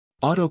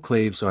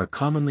Autoclaves are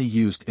commonly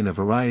used in a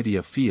variety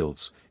of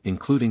fields,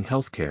 including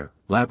healthcare,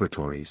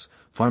 laboratories,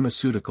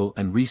 pharmaceutical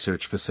and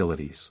research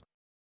facilities.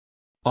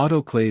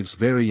 Autoclaves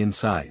vary in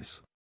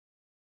size.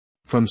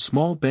 From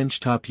small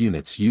benchtop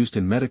units used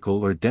in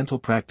medical or dental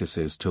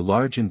practices to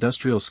large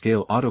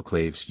industrial-scale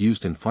autoclaves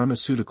used in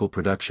pharmaceutical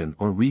production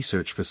or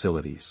research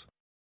facilities.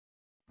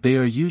 They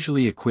are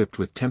usually equipped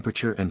with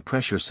temperature and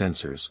pressure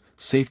sensors,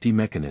 safety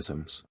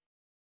mechanisms,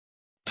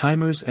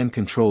 timers and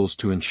controls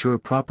to ensure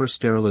proper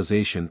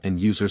sterilization and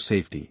user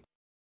safety.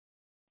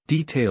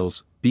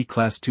 Details: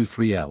 B-Class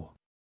 23L.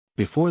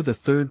 Before the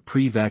third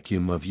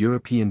pre-vacuum of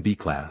European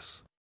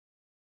B-Class.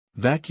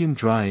 Vacuum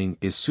drying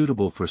is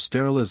suitable for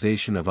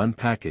sterilization of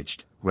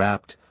unpackaged,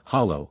 wrapped,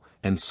 hollow,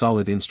 and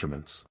solid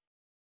instruments.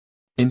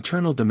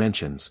 Internal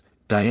dimensions: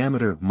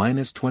 diameter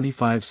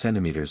 -25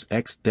 cm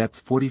x depth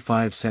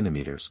 45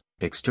 cm,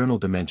 external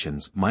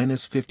dimensions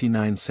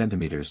 -59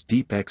 cm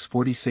deep x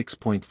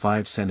 46.5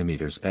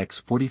 cm x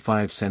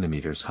 45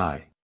 cm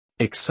high.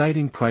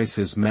 Exciting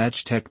prices: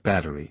 Magtech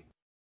battery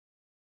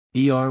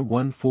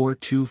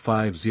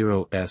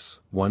ER14250S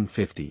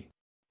 150.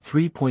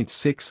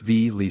 3.6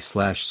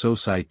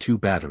 Li/SOSI 2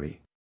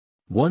 battery.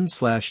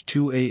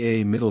 1/2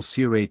 AA middle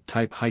serrate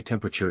type high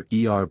temperature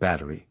ER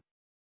battery.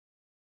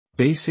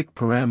 Basic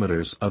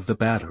parameters of the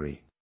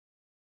battery.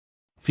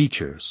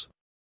 Features: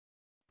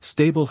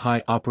 stable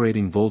high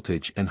operating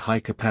voltage and high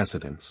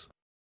capacitance.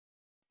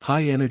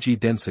 High energy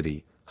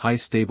density, high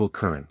stable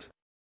current.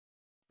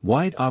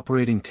 Wide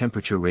operating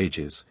temperature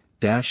ranges,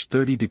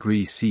 -30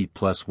 degrees C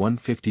plus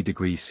 150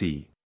 degrees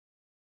C.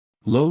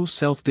 Low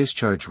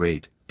self-discharge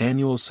rate.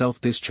 Annual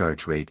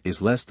self-discharge rate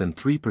is less than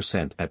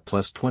 3% at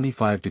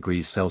 +25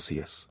 degrees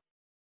Celsius.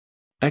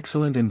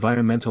 Excellent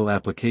environmental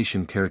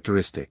application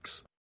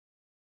characteristics.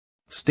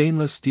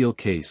 Stainless steel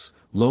case,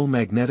 low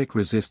magnetic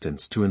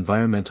resistance to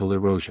environmental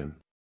erosion.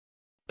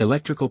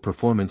 Electrical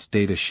performance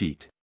data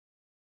sheet.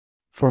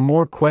 For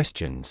more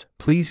questions,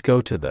 please go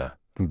to the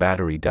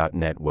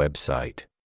battery.net website.